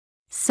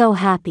So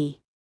happy.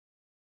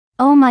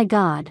 Oh my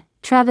God,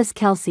 Travis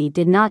Kelce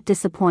did not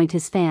disappoint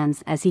his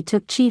fans as he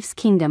took Chiefs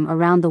Kingdom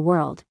around the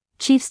world.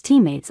 Chiefs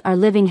teammates are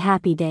living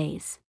happy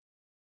days.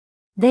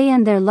 They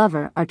and their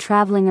lover are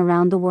traveling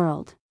around the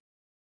world.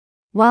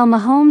 While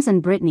Mahomes and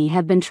Brittany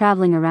have been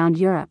traveling around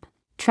Europe,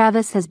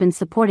 Travis has been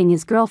supporting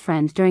his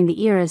girlfriend during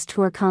the Eras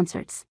Tour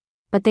concerts,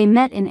 but they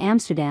met in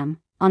Amsterdam,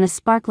 on a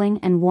sparkling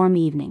and warm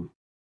evening.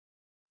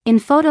 In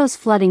photos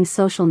flooding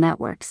social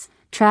networks,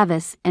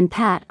 Travis and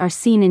Pat are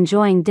seen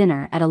enjoying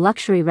dinner at a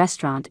luxury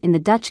restaurant in the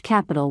Dutch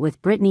capital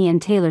with Brittany and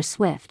Taylor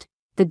Swift.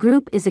 The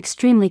group is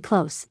extremely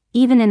close.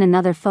 Even in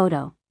another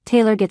photo,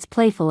 Taylor gets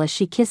playful as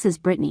she kisses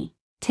Brittany.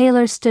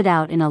 Taylor stood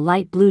out in a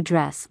light blue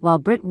dress while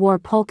Britt wore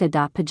polka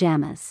dot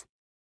pajamas.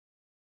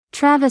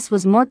 Travis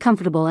was more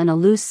comfortable in a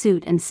loose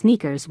suit and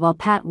sneakers while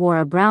Pat wore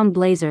a brown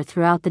blazer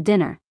throughout the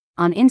dinner.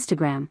 On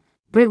Instagram,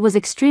 Britt was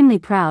extremely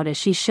proud as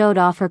she showed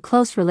off her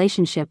close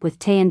relationship with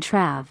Tay and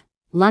Trav.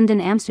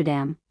 London,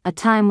 Amsterdam, a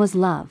time was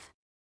love.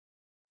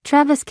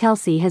 Travis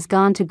Kelce has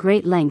gone to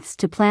great lengths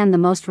to plan the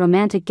most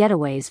romantic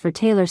getaways for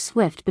Taylor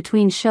Swift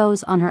between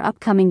shows on her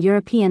upcoming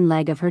European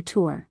leg of her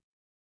tour,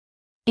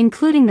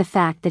 including the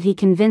fact that he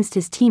convinced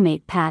his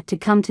teammate Pat to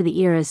come to the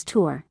Eras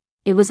Tour.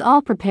 It was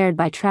all prepared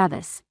by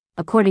Travis.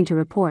 According to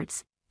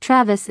reports,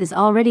 Travis is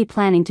already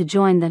planning to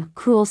join the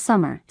Cruel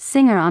Summer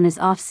singer on his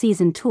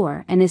off-season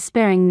tour and is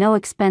sparing no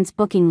expense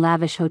booking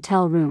lavish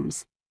hotel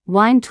rooms,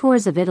 wine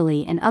tours of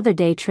Italy and other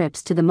day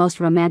trips to the most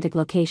romantic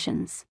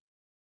locations.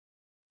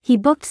 He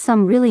booked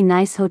some really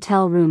nice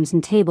hotel rooms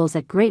and tables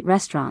at great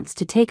restaurants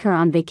to take her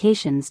on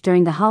vacations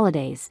during the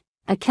holidays,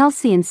 a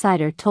Kelce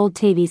insider told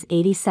TV's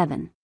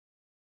 87.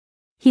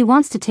 He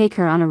wants to take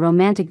her on a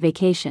romantic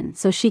vacation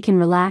so she can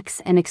relax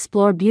and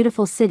explore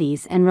beautiful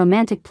cities and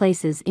romantic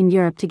places in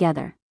Europe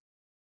together.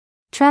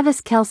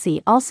 Travis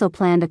Kelce also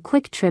planned a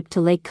quick trip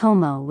to Lake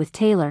Como with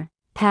Taylor,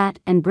 Pat,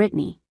 and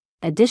Brittany.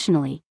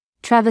 Additionally,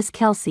 Travis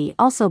Kelce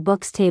also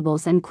books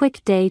tables and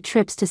quick day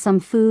trips to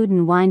some food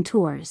and wine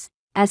tours,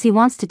 as he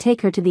wants to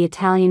take her to the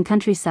Italian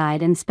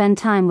countryside and spend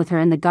time with her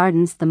in the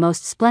gardens, the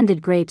most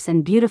splendid grapes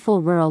and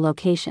beautiful rural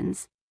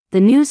locations. The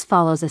news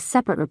follows a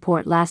separate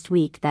report last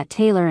week that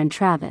Taylor and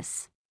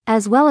Travis,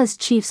 as well as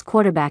Chiefs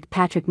quarterback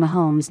Patrick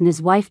Mahomes and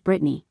his wife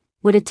Brittany,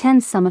 would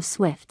attend some of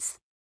Swift's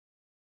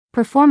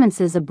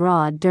performances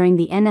abroad during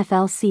the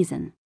NFL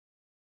season.